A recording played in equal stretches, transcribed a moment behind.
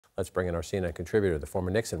Let's bring in our CNN contributor, the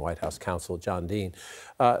former Nixon White House counsel, John Dean.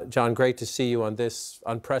 John, great to see you on this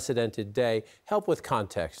unprecedented day. Help with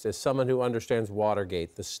context. As someone who understands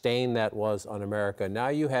Watergate, the stain that was on America, now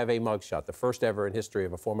you have a mugshot, the first ever in history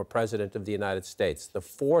of a former president of the United States. The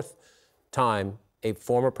fourth time a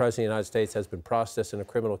former president of the United States has been processed in a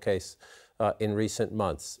criminal case in recent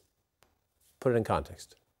months. Put it in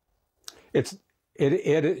context.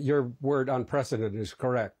 Your word unprecedented is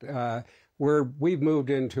correct. We've moved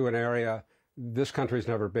into an area this country's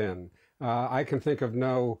never been. I can think of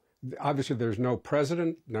obviously there's no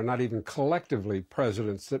president, they're not even collectively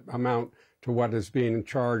presidents that amount to what is being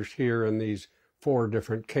charged here in these 4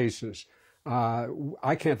 different cases.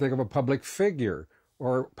 I can't think of a public figure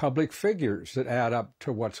or public figures that add up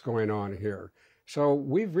to what's going on here. So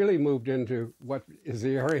we've really moved into what is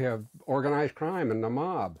the area of organized crime and the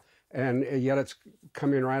mob. And yet it's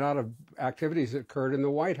coming right out of activities that occurred in the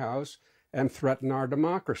White House and threaten our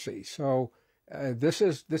democracy. So this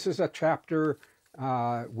is a chapter,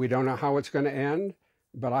 we don't know how it's going to end,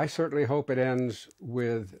 but I certainly hope it ends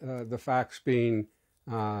with the facts being,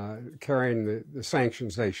 carrying the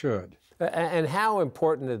sanctions they should. And how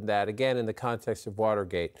important is that, again, in the context of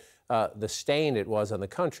Watergate, the stain it was on the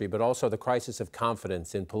country, but also the crisis of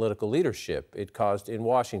confidence in political leadership it caused in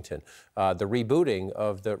Washington, the rebooting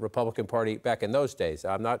of the Republican Party back in those days.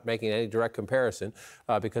 I'm not making any direct comparison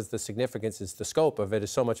because the significance is the scope of it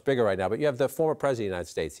is so much bigger right now. But you have the former president of the United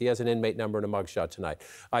States. He has an inmate number and a mugshot tonight.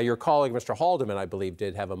 Your colleague, Mr. Haldeman, I believe,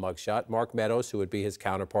 did have a mugshot. Mark Meadows, who would be his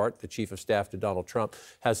counterpart, the chief of staff to Donald Trump,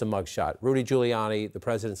 has a mugshot. Rudy Giuliani, the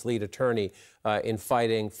president's lead attorney, in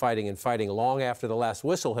fighting long after the last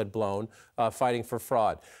whistle had blown, fighting for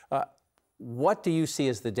fraud. What do you see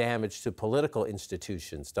as the damage to political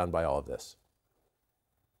institutions done by all of this?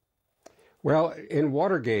 Well, in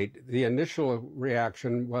Watergate, the initial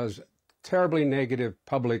reaction was terribly negative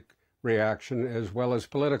public reaction as well as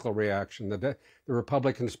political reaction. The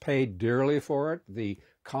Republicans paid dearly for it. The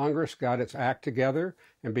Congress got its act together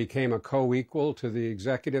and became a co-equal to the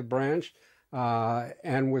executive branch.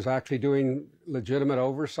 And was actually doing legitimate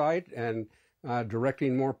oversight and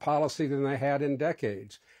directing more policy than they had in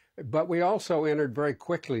decades. But we also entered very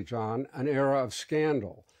quickly, John, an era of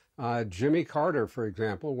scandal. Jimmy Carter, for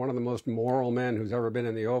example, one of the most moral men who's ever been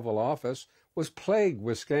in the Oval Office, was plagued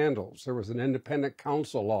with scandals. There was an independent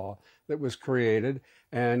counsel law that was created,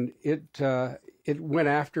 and it went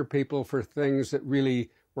after people for things that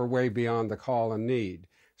really were way beyond the call and need.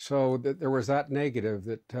 So there was that negative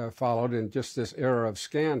that followed in just this era of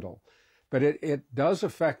scandal. But it does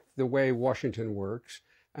affect the way Washington works.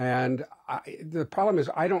 And the problem is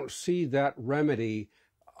I don't see that remedy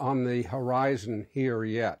on the horizon here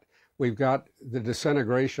yet. We've got the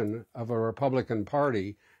disintegration of a Republican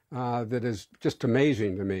Party that is just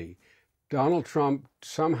amazing to me. Donald Trump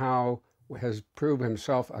somehow has proved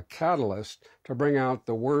himself a catalyst to bring out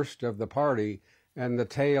the worst of the party, and the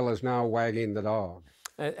tail is now wagging the dog.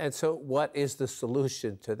 And so what is the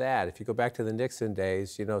solution to that? If you go back to the Nixon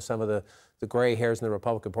days, you know, some of the gray hairs in the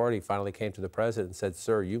Republican Party finally came to the president and said,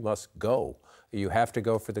 sir, you must go. You have to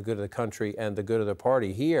go for the good of the country and the good of the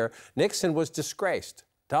party. Here, Nixon was disgraced.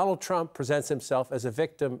 Donald Trump presents himself as a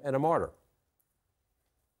victim and a martyr.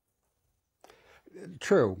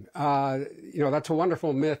 True. You know, that's a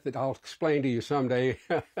wonderful myth that I'll explain to you someday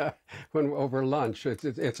when over lunch.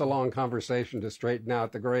 It's a long conversation to straighten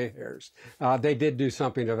out the gray hairs. They did do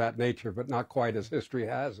something of that nature, but not quite as history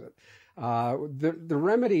has it. The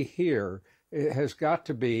remedy here has got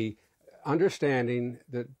to be understanding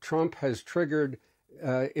that Trump has triggered,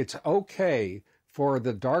 it's okay for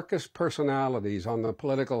the darkest personalities on the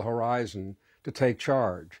political horizon to take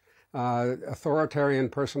charge. Authoritarian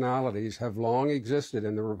personalities have long existed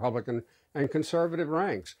in the Republican and conservative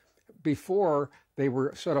ranks. Before, they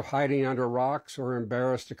were sort of hiding under rocks or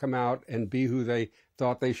embarrassed to come out and be who they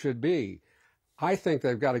thought they should be. I think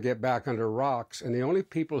they've got to get back under rocks, and the only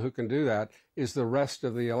people who can do that is the rest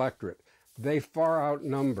of the electorate. They far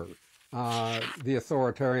outnumber the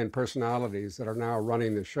authoritarian personalities that are now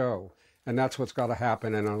running the show, and that's what's got to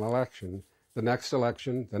happen in an election. The next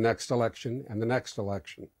election, the next election, and the next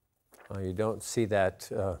election. You don't see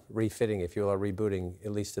that refitting, if you will, or rebooting,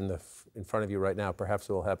 at least in front of you right now. Perhaps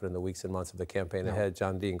it will happen in the weeks and months of the campaign ahead.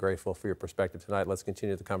 John Dean, grateful for your perspective tonight. Let's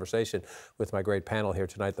continue the conversation with my great panel here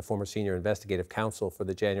tonight, the former senior investigative counsel for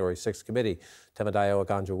the January 6th committee, Temadayo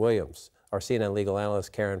Aganja-Williams, our CNN legal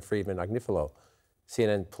analyst, Karen Friedman-Agnifilo,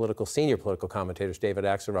 CNN senior political commentators, David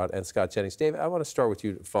Axelrod and Scott Jennings. David, I want to start with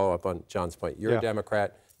you to follow up on John's point. You're a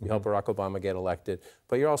Democrat. You helped Barack Obama get elected,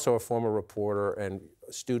 but you're also a former reporter and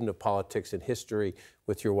student of politics and history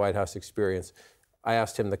with your White House experience. I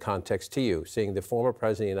asked him the context to you, seeing the former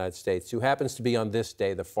president of the United States, who happens to be on this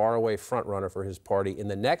day the faraway frontrunner for his party in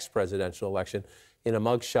the next presidential election, in a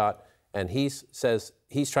mugshot, and he says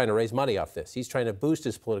he's trying to raise money off this. He's trying to boost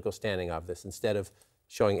his political standing off this instead of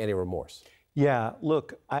showing any remorse. Yeah,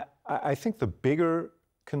 look, I think the bigger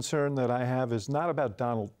concern that I have is not about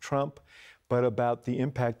Donald Trump, but about the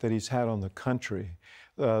impact that he's had on the country.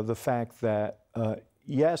 The fact that,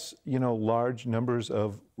 yes, large numbers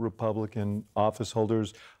of Republican office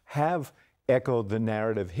holders have echoed the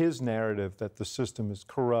narrative, his narrative, that the system is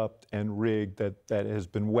corrupt and rigged, that has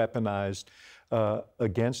been weaponized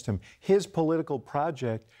against him. His political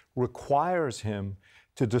project requires him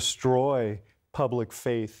to destroy public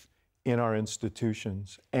faith in our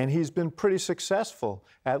institutions. And he's been pretty successful,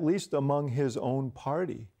 at least among his own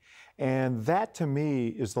party. And that, to me,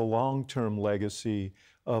 is the long-term legacy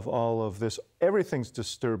of all of this. Everything's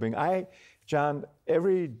disturbing. John,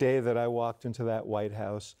 every day that I walked into that White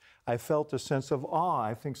House, I felt a sense of awe.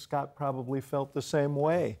 I think Scott probably felt the same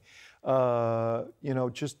way.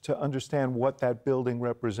 Just to understand what that building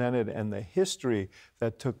represented and the history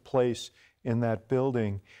that took place in that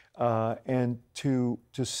building. And to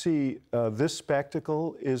see this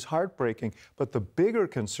spectacle is heartbreaking. But the bigger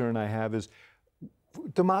concern I have is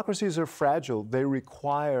democracies are fragile. They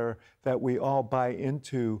require that we all buy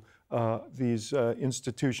into these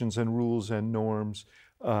institutions and rules and norms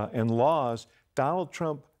and laws. Donald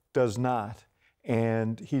Trump does not.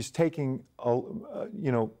 And he's taking,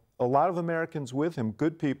 a lot of Americans with him,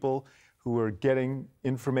 good people who are getting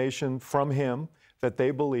information from him that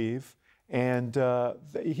they believe. And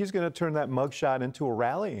he's going to turn that mugshot into a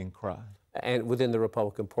rallying cry. And within the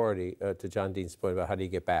Republican Party, to John Dean's point about how do you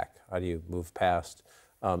get back, how do you move past,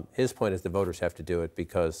 his point is the voters have to do it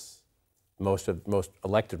because most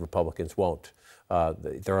elected Republicans won't.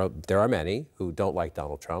 There are many who don't like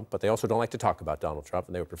Donald Trump, but they also don't like to talk about Donald Trump,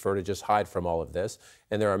 and they would prefer to just hide from all of this.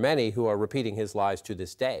 And there are many who are repeating his lies to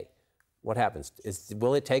this day. What happens?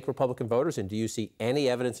 Will it take Republican voters, and do you see any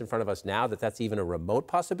evidence in front of us now that that's even a remote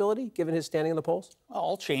possibility, given his standing in the polls?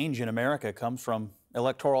 All change in America comes from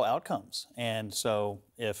electoral outcomes. And so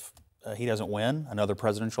if he doesn't win another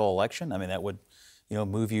presidential election, I mean, that would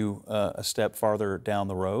move you a step farther down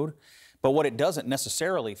the road. But what it doesn't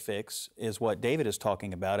necessarily fix is what David is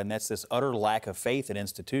talking about, and that's this utter lack of faith in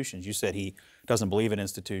institutions. You said he doesn't believe in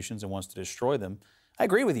institutions and wants to destroy them. I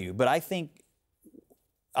agree with you, but I think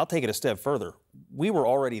I'll take it a step further. We were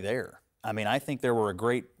already there. I mean, I think there were a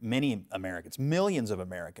great many Americans, millions of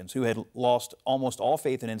Americans, who had lost almost all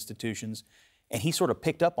faith in institutions, and he sort of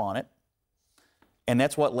picked up on it. And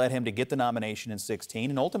that's what led him to get the nomination in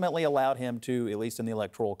 2016 and ultimately allowed him to, at least in the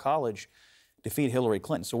Electoral College, defeat Hillary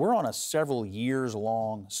Clinton. So we're on a several years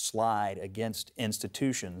long slide against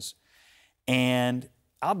institutions. And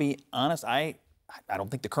I'll be honest, I don't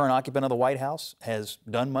think the current occupant of the White House has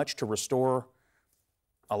done much to restore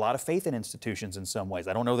a lot of faith in institutions in some ways.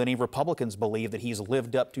 I don't know that any Republicans believe that he's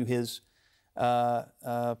lived up to his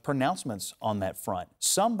pronouncements on that front.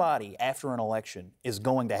 Somebody after an election is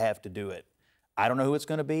going to have to do it. I don't know who it's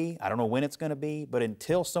going to be. I don't know when it's going to be. But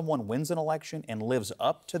until someone wins an election and lives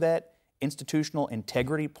up to that institutional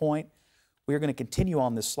integrity point, we're going to continue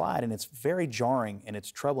on this slide, and it's very jarring, and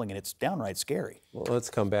it's troubling, and it's downright scary. Well, let's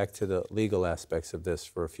come back to the legal aspects of this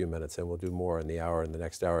for a few minutes, and we'll do more in the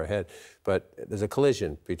next hour ahead. But there's a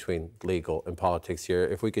collision between legal and politics here.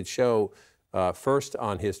 If we could show first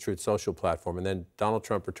on his Truth Social platform, and then Donald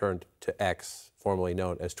Trump returned to X, formerly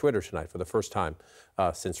known as Twitter, tonight for the first time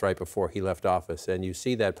since right before he left office. And you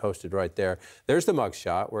see that posted right there. There's the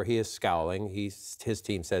mugshot where he is scowling. His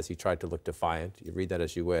team says he tried to look defiant. You read that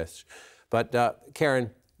as you wish. But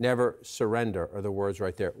Karen, never surrender are the words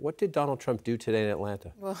right there. What did Donald Trump do today in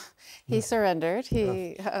Atlanta? Well, he surrendered.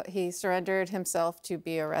 He surrendered himself to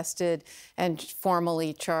be arrested and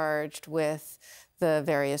formally charged with the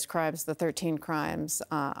various crimes, the 13 crimes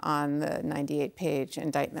on the 98-page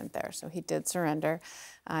indictment there. So he did surrender.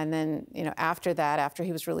 And then, after that, after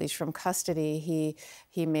he was released from custody,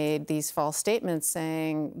 he made these false statements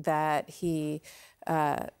saying that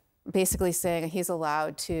basically saying he's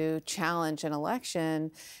allowed to challenge an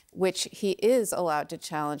election, which he is allowed to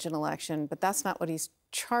challenge an election, but that's not what he's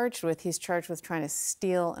charged with. He's charged with trying to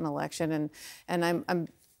steal an election. And I'm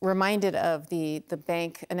reminded of the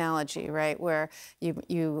bank analogy, right, where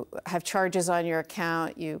you have charges on your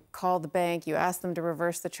account, you call the bank, you ask them to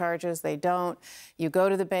reverse the charges, they don't. You go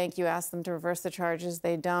to the bank, you ask them to reverse the charges,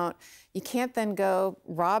 they don't. you can't then go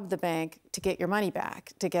rob the bank to get your money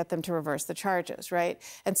back, to get them to reverse the charges, right?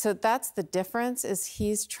 And so that's the difference, is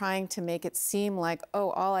he's trying to make it seem like, oh,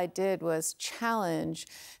 all I did was challenge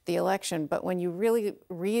the election. But when you really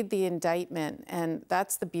read the indictment, and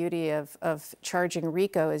that's the beauty of charging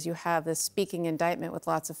RICO, is you have this speaking indictment with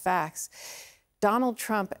lots of facts. Donald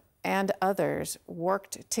Trump and others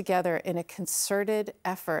worked together in a concerted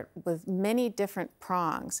effort with many different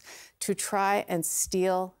prongs to try and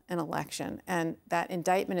steal an election. And that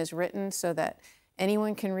indictment is written so that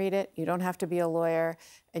anyone can read it, you don't have to be a lawyer,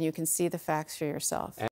 and you can see the facts for yourself.